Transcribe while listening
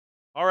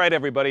All right,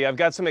 everybody, I've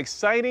got some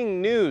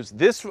exciting news.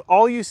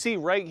 All you see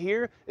right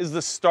here is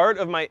the start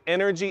of my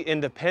energy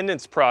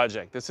independence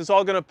project. This is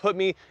all going to put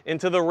me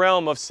into the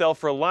realm of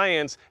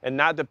self-reliance and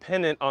not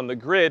dependent on the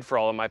grid for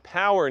all of my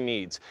power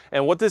needs.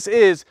 And what this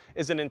is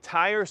an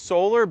entire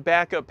solar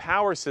backup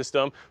power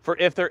system for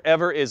if there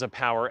ever is a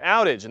power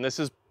outage. And this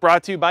is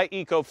brought to you by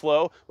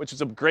EcoFlow, which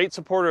is a great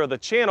supporter of the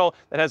channel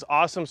that has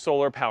awesome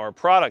solar power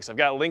products. I've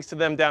got links to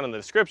them down in the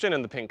description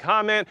and the pinned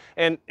comment,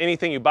 and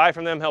anything you buy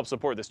from them helps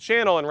support this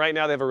channel. And right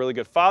now they have a really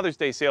good Father's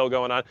Day sale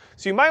going on,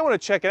 so you might want to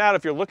check it out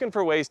if you're looking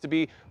for ways to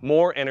be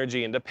more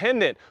energy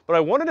independent. But I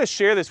wanted to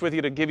share this with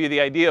you to give you the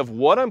idea of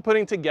what I'm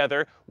putting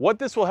together, what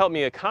this will help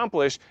me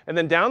accomplish, and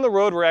then down the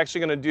road we're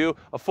actually going to do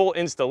a full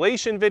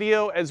installation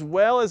video as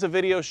well as a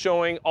video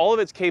showing all of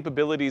its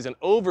capabilities and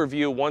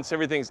overview once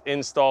everything's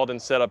installed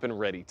and set up and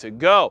ready to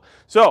go.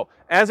 So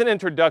as an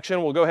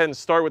introduction, we'll go ahead and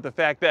start with the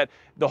fact that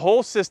the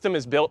whole system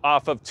is built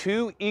off of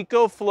two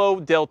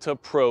EcoFlow Delta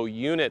Pro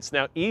units.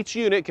 Now each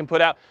unit can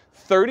put out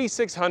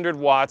 3,600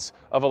 watts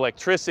of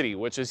electricity,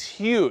 which is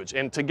huge.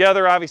 And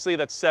together, obviously,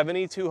 that's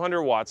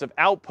 7,200 watts of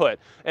output.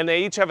 And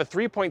they each have a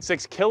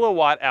 3.6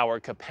 kilowatt hour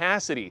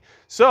capacity.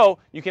 So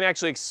you can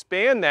actually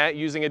expand that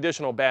using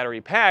additional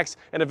battery packs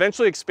and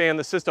eventually expand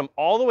the system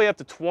all the way up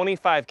to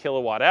 25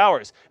 kilowatt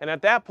hours. And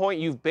at that point,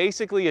 you've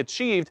basically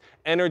achieved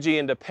energy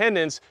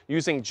independence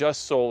using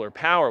just solar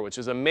power, which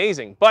is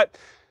amazing. But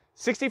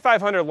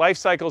 6,500 life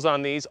cycles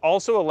on these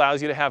also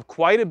allows you to have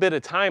quite a bit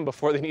of time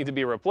before they need to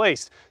be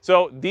replaced.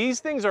 So these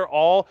things are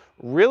all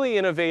really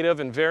innovative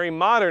and very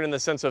modern in the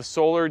sense of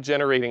solar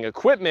generating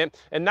equipment,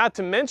 and not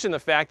to mention the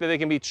fact that they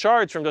can be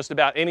charged from just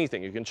about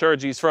anything. You can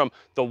charge these from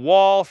the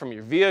wall, from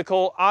your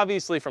vehicle,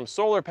 obviously from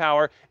solar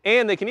power,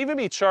 and they can even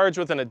be charged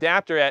with an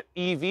adapter at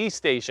EV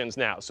stations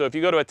now. So if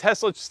you go to a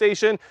Tesla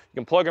station, you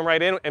can plug them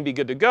right in and be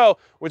good to go,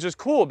 which is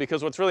cool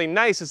because what's really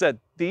nice is that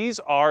these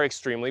are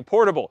extremely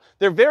portable.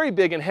 They're very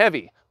big and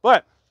heavy,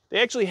 but they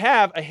actually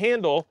have a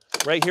handle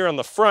right here on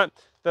the front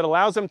that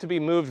allows them to be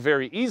moved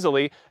very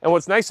easily. And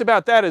what's nice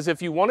about that is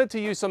if you wanted to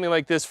use something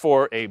like this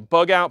for a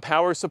bug out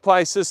power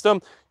supply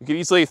system, you could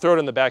easily throw it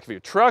in the back of your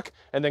truck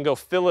and then go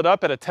fill it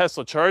up at a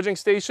Tesla charging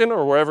station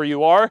or wherever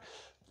you are,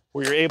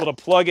 where you're able to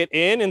plug it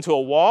into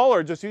a wall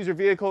or just use your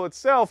vehicle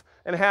itself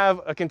and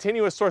have a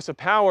continuous source of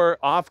power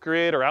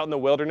off-grid or out in the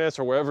wilderness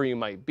or wherever you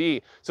might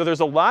be. So there's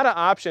a lot of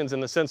options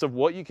in the sense of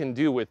what you can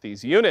do with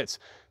these units.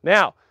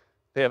 Now,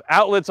 they have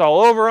outlets all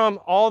over them,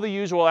 all the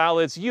usual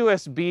outlets,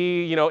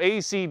 USB,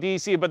 AC,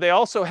 DC, but they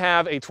also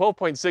have a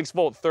 12.6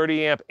 volt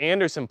 30 amp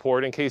Anderson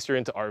port in case you're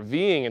into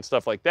RVing and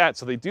stuff like that.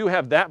 So they do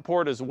have that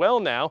port as well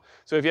now.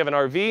 So if you have an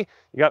RV,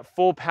 you got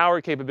full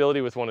power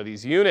capability with one of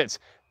these units.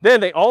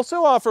 Then they also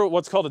offer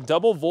what's called a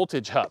double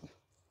voltage hub.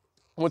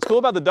 What's cool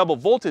about the double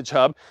voltage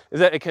hub is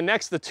that it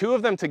connects the two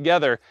of them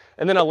together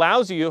and then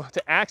allows you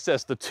to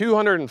access the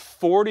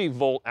 240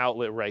 volt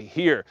outlet right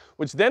here,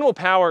 which then will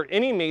power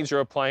any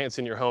major appliance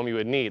in your home you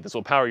would need. This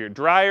will power your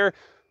dryer,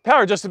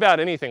 power just about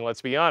anything,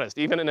 let's be honest.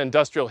 Even an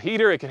industrial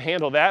heater, it can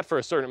handle that for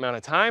a certain amount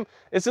of time.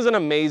 This is an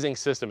amazing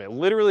system. It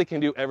literally can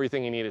do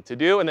everything you need it to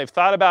do, and they've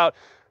thought about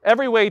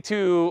every way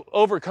to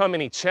overcome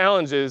any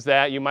challenges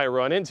that you might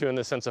run into in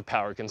the sense of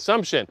power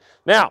consumption.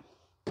 Now,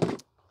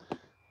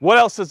 what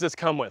else does this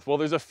come with? Well,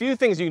 there's a few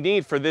things you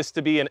need for this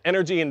to be an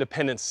energy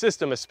independent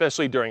system,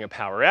 especially during a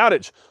power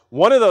outage.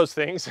 One of those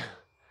things,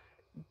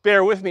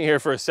 bear with me here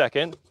for a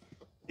second,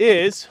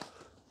 is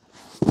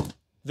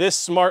this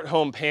smart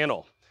home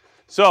panel.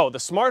 So the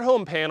smart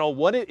home panel,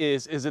 what it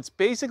is it's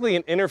basically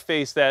an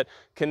interface that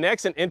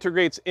connects and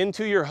integrates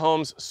into your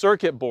home's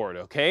circuit board,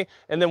 okay?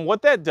 And then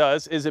what that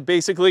does is it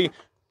basically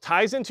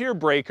ties into your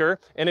breaker,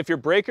 and if your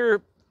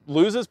breaker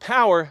loses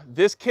power,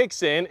 this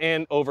kicks in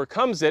and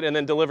overcomes it and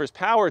then delivers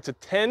power to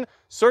 10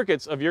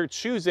 circuits of your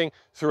choosing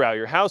throughout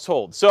your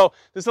household. So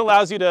this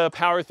allows you to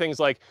power things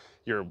like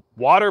your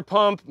water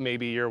pump,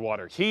 maybe your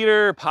water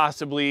heater,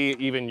 possibly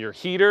even your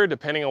heater,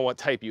 depending on what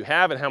type you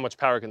have and how much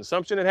power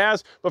consumption it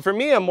has. But for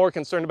me, I'm more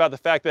concerned about the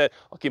fact that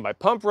I'll keep my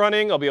pump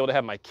running, I'll be able to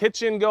have my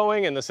kitchen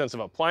going in the sense of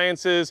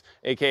appliances,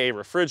 aka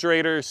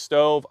refrigerator,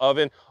 stove,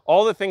 oven,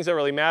 all the things that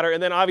really matter.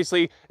 And then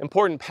obviously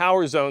important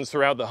power zones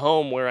throughout the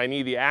home where I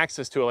need the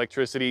access to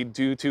electricity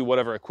due to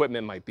whatever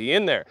equipment might be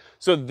in there.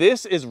 So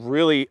this is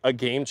really a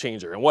game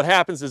changer. And what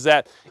happens is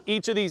that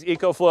each of these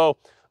EcoFlow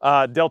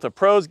Delta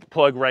Pros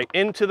plug right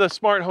into the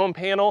smart home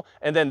panel,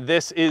 and then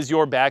this is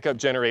your backup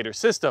generator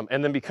system.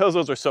 And then because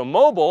those are so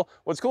mobile,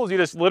 what's cool is you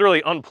just literally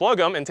unplug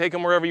them and take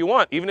them wherever you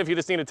want. Even if you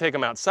just need to take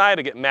them outside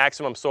to get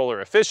maximum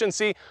solar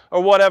efficiency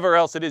or whatever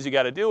else it is you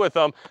got to do with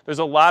them, there's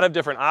a lot of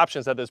different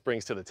options that this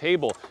brings to the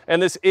table.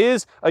 And this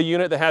is a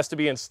unit that has to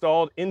be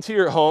installed into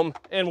your home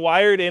and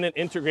wired in and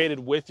integrated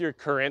with your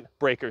current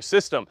breaker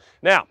system.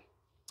 Now,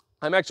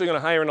 I'm actually going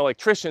to hire an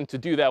electrician to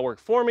do that work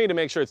for me to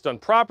make sure it's done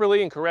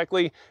properly and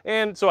correctly,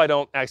 and so I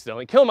don't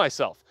accidentally kill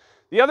myself.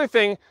 The other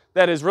thing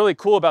that is really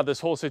cool about this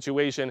whole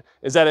situation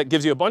is that it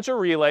gives you a bunch of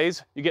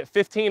relays. You get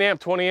 15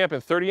 amp, 20 amp,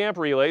 and 30 amp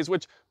relays,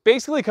 which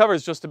basically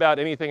covers just about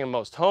anything in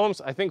most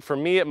homes. I think for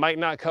me, it might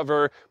not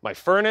cover my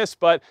furnace,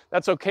 but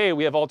that's okay.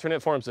 We have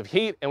alternate forms of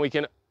heat and we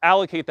can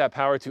allocate that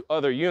power to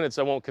other units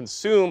that won't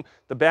consume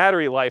the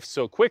battery life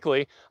so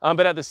quickly.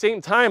 But at the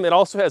same time, it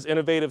also has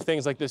innovative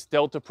things like this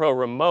Delta Pro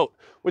remote,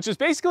 which is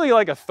basically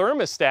like a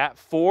thermostat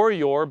for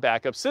your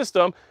backup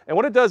system. And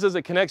what it does is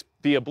it connects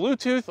via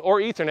Bluetooth or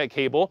Ethernet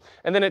cable,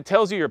 and then it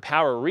tells you your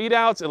power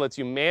readouts. It lets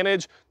you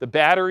manage the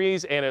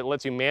batteries and it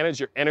lets you manage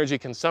your energy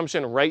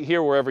consumption right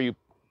here wherever you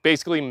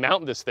basically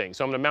mount this thing.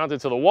 So I'm gonna mount it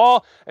to the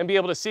wall and be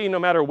able to see, no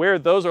matter where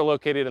those are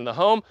located in the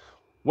home,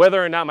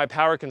 whether or not my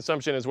power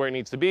consumption is where it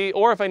needs to be,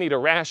 or if I need to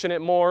ration it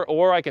more,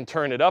 or I can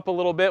turn it up a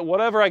little bit,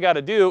 whatever I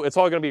gotta do, it's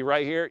all gonna be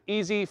right here,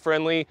 easy,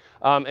 friendly,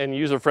 and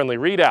user-friendly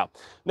readout.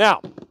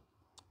 Now,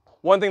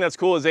 one thing that's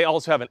cool is they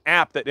also have an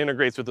app that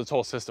integrates with this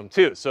whole system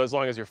too. So as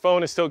long as your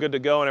phone is still good to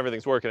go and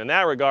everything's working in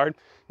that regard,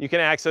 you can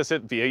access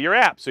it via your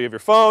app. So you have your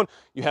phone,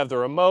 you have the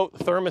remote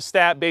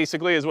thermostat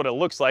basically is what it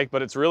looks like,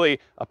 but it's really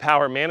a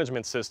power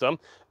management system.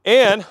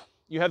 And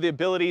you have the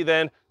ability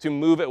then to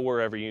move it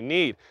wherever you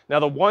need. Now,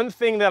 the one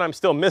thing that I'm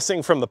still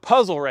missing from the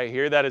puzzle right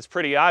here that is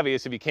pretty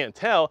obvious if you can't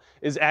tell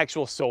is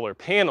actual solar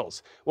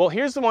panels. Well,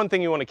 here's the one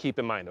thing you want to keep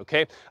in mind,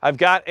 okay? I've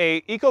got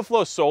a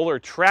EcoFlow solar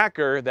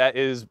tracker that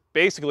is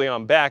basically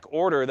on back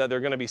order that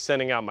they're going to be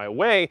sending out my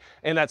way,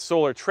 and that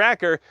solar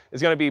tracker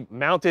is going to be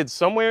mounted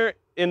somewhere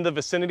in the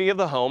vicinity of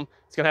the home.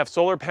 It's going to have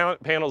solar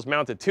panels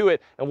mounted to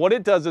it, and what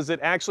it does is it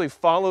actually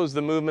follows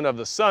the movement of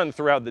the sun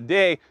throughout the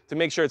day to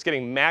make sure it's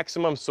getting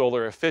maximum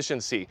solar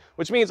efficiency,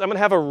 which means I'm going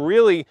to have a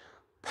really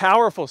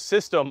powerful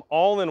system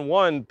all in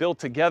one built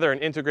together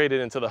and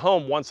integrated into the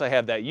home once I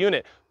have that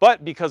unit.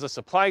 But because of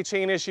supply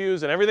chain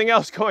issues and everything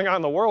else going on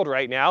in the world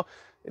right now,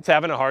 it's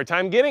having a hard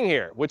time getting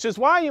here, which is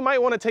why you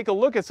might want to take a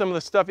look at some of the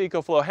stuff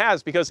EcoFlow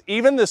has, because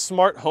even this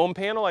smart home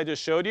panel I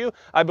just showed you,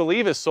 I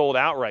believe is sold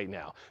out right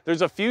now.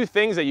 There's a few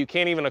things that you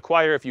can't even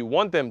acquire if you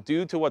want them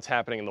due to what's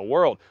happening in the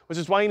world, which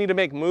is why you need to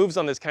make moves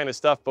on this kind of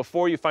stuff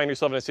before you find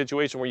yourself in a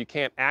situation where you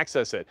can't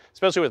access it,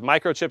 especially with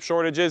microchip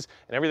shortages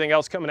and everything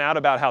else coming out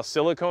about how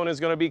silicone is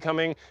going to be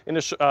coming into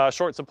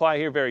short supply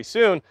here very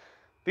soon.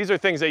 These are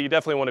things that you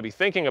definitely want to be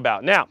thinking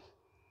about. Now,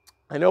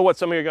 I know what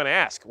some of you are going to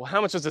ask. Well,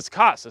 how much does this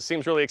cost? This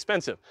seems really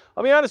expensive.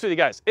 I'll be honest with you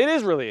guys, it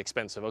is really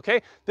expensive,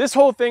 okay? This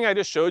whole thing I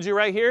just showed you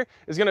right here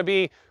is going to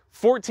be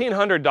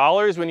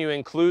 $1,400 when you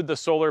include the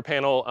solar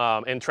panel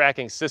and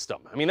tracking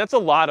system. I mean, that's a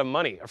lot of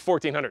money. Or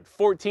 $1,400,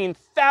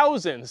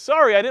 $14,000.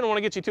 Sorry, I didn't want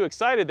to get you too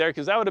excited there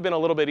because that would have been a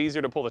little bit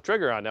easier to pull the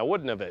trigger on now,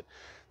 wouldn't it?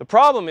 The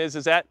problem is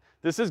that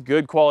this is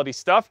good quality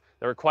stuff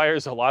that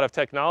requires a lot of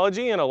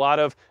technology and a lot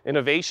of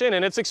innovation,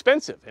 and it's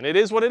expensive, and it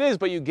is what it is,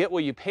 but you get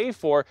what you pay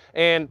for.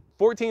 And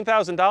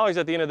 $14,000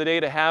 at the end of the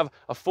day to have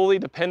a fully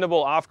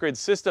dependable off-grid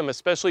system,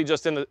 especially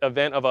just in the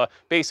event of a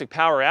basic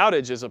power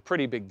outage, is a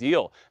pretty big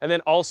deal. And then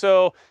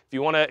also, if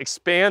you want to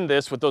expand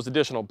this with those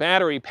additional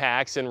battery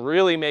packs and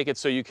really make it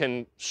so you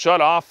can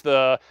shut off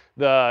the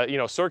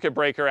circuit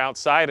breaker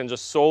outside and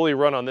just solely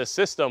run on this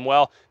system,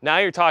 well, now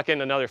you're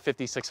talking another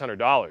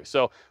 $5,600.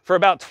 So for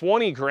about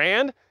 20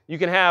 grand, you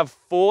can have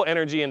full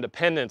energy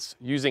independence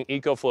using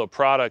EcoFlow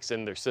products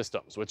in their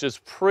systems, which is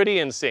pretty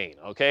insane,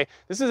 okay?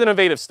 This is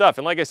innovative stuff.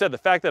 And like I said, the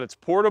fact that it's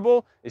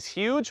portable is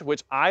huge,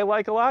 which I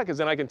like a lot, because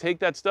then I can take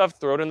that stuff,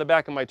 throw it in the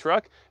back of my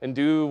truck, and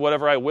do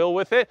whatever I will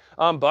with it.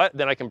 But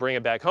then I can bring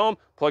it back home,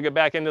 plug it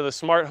back into the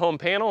smart home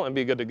panel, and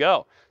be good to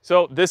go.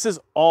 So this is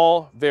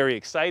all very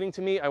exciting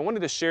to me. I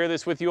wanted to share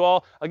this with you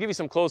all. I'll give you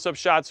some close-up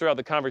shots throughout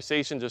the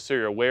conversation just so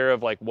you're aware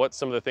of like what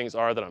some of the things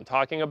are that I'm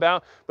talking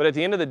about. But at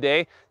the end of the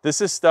day,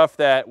 this is stuff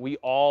that we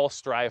all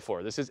strive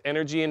for. This is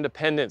energy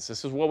independence.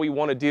 This is what we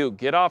want to do.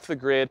 Get off the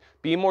grid,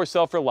 be more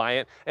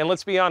self-reliant, and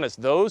let's be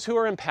honest, those who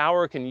are in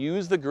power can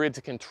use the grid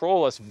to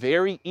control us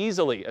very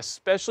easily,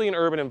 especially in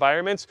urban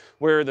environments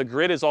where the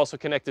grid is also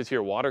connected to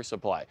your water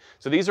supply.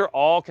 So these are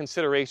all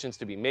considerations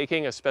to be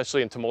making,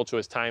 especially in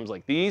tumultuous times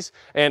like these.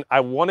 And I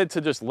wanted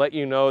to just let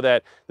you know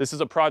that this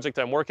is a project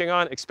I'm working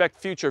on. Expect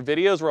future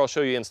videos where I'll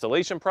show you the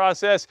installation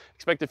process.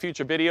 Expect a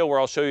future video where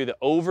I'll show you the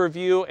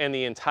overview and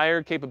the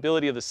entire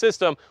capability of the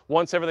system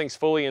once everything's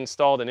fully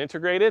installed and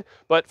integrated.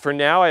 But for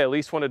now, I at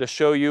least wanted to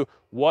show you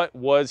what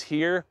was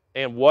here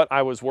and what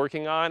I was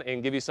working on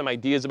and give you some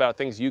ideas about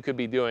things you could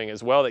be doing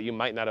as well that you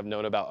might not have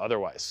known about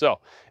otherwise. So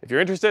if you're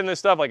interested in this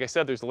stuff, like I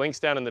said, there's links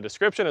down in the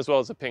description as well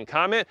as a pinned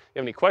comment. If you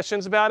have any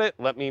questions about it,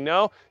 let me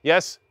know.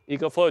 Yes,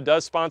 EcoFlow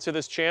does sponsor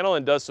this channel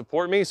and does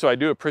support me, so I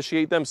do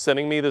appreciate them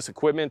sending me this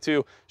equipment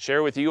to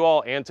share with you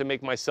all and to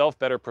make myself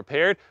better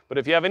prepared. But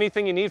if you have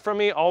anything you need from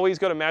me, always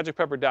go to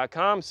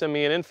magicprepper.com, send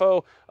me an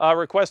info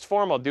request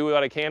form. I'll do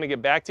what I can to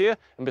get back to you.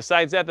 And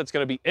besides that, that's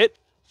going to be it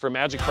for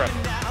Magic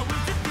Prepper.